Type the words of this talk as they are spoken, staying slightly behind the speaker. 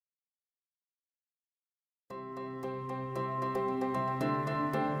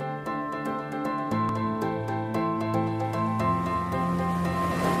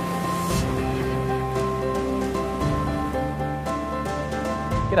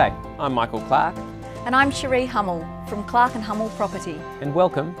G'day, I'm Michael Clarke. And I'm Cherie Humel from Clarke Humel Property. And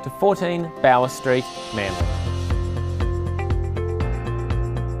welcome to 14 Bower Street, Manly.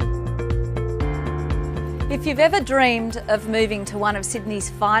 If you've ever dreamed of moving to one of Sydney's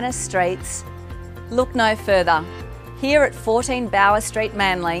finest streets, look no further. Here at 14 Bower Street,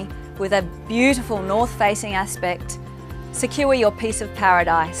 Manly, with a beautiful north-facing aspect, secure your piece of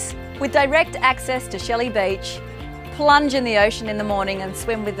paradise. With direct access to Shelly Beach, plunge in the ocean in the morning and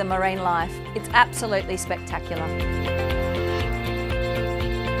swim with the marine life. It's absolutely spectacular.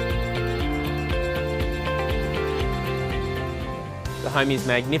 The home is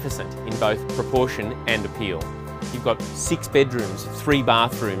magnificent in both proportion and appeal. You've got 6 bedrooms, 3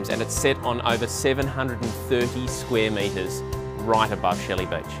 bathrooms, and it's set on over 730 square metres right above Shelly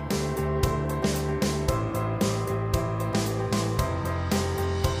Beach.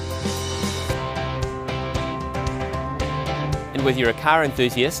 And whether you're a car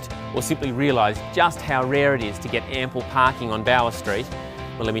enthusiast or simply realise just how rare it is to get ample parking on Bower Street,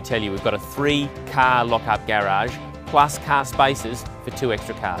 well, let me tell you, we've got a 3-car lock-up garage plus car spaces for 2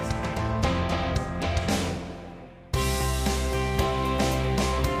 extra cars.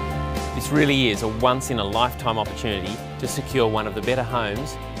 This really is a once-in-a-lifetime opportunity to secure one of the better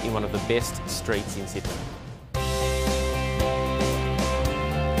homes in one of the best streets in Sydney.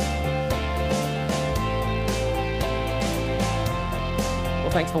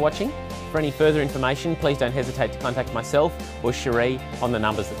 Well, thanks for watching. For any further information, please don't hesitate to contact myself or Cherie on the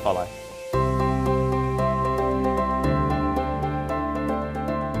numbers that follow.